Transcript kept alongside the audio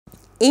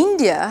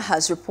India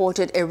has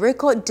reported a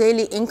record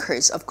daily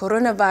increase of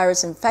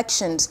coronavirus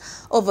infections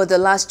over the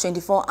last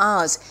 24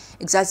 hours,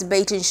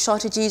 exacerbating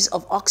shortages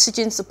of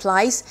oxygen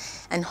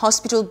supplies and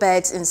hospital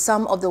beds in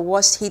some of the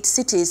worst-hit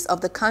cities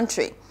of the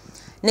country.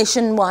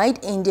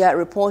 Nationwide, India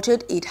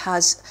reported it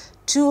has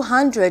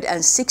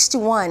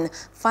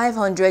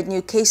 261,500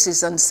 new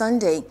cases on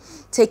Sunday,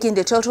 taking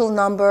the total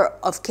number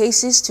of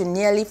cases to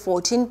nearly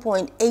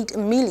 14.8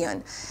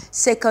 million,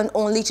 second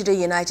only to the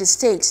United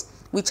States,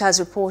 which has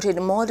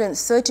reported more than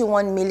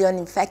 31 million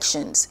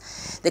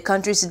infections. The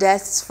country's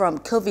deaths from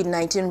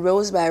COVID-19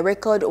 rose by a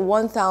record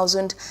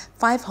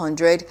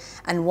 1,500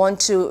 and want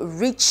to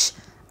reach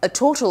a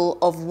total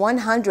of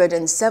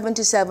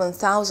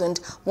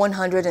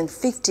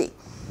 177,150.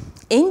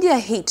 India,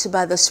 hit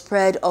by the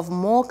spread of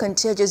more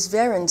contagious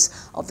variants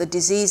of the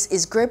disease,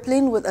 is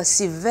grappling with a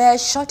severe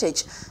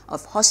shortage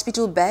of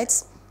hospital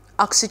beds,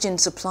 oxygen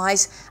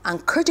supplies,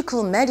 and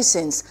critical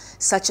medicines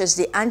such as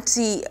the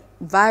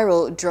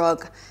antiviral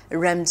drug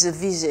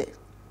remdesivir.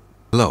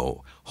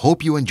 Hello,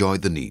 hope you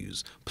enjoyed the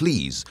news.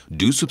 Please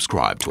do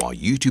subscribe to our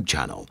YouTube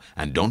channel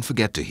and don't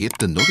forget to hit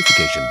the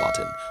notification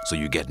button so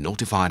you get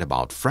notified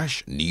about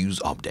fresh news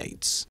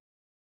updates.